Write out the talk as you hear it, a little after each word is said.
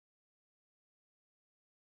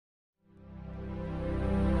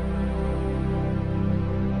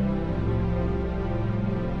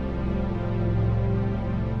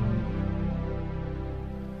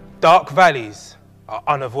Dark valleys are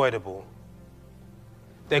unavoidable.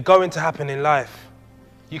 They're going to happen in life.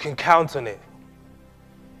 You can count on it.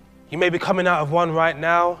 You may be coming out of one right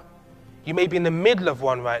now. You may be in the middle of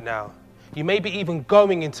one right now. You may be even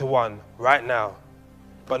going into one right now.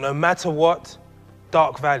 But no matter what,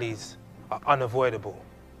 dark valleys are unavoidable.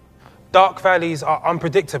 Dark valleys are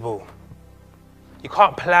unpredictable. You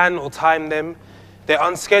can't plan or time them. They're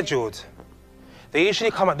unscheduled. They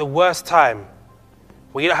usually come at the worst time,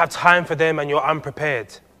 where you don't have time for them and you're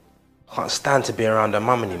unprepared. I can't stand to be around her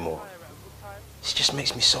mum anymore. She just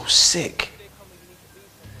makes me so sick.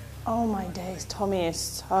 Oh my days, Tommy is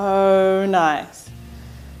so nice.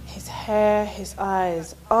 His hair, his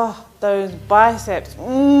eyes, oh, those biceps,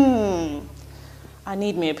 I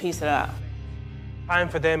need me a piece of that. Time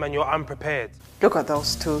for them and you're unprepared. Look at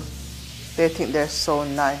those two. They think they're so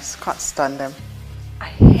nice. Can't stand them. I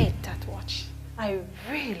hate that watch. I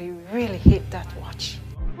really, really hate that watch.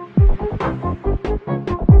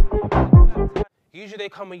 Usually they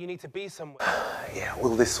come when you need to be somewhere. Yeah,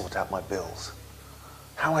 will this sort out my bills?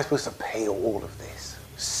 How am I supposed to pay all of this?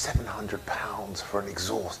 £700 for an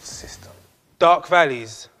exhaust system. Dark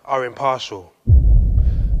valleys are impartial.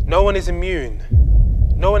 No one is immune.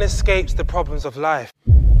 No one escapes the problems of life.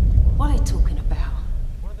 What are they talking about?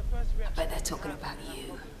 I bet they're talking about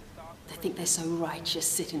you. They think they're so righteous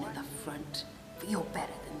sitting at the front. But you're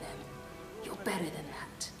better than them. You're better than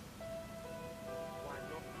that.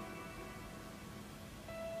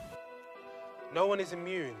 No one is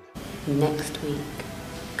immune. Next week,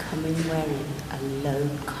 come in wearing a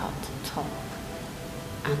low-cut top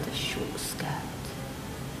and a short skirt.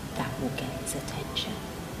 That will get his attention.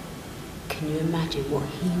 Can you imagine what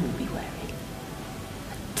he will be wearing?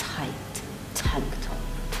 A tight tank top.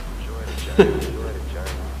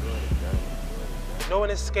 No one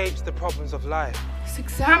escapes the problems of life. It's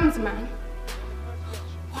exams, man.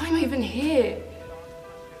 Why am I even here?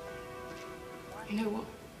 You know what?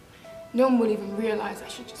 No one will even realise I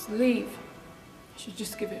should just leave. I should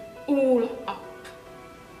just give it all up.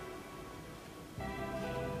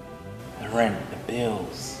 The rent, the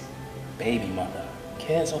bills, baby mother,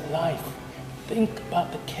 cares of life. Think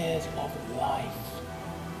about the cares of life.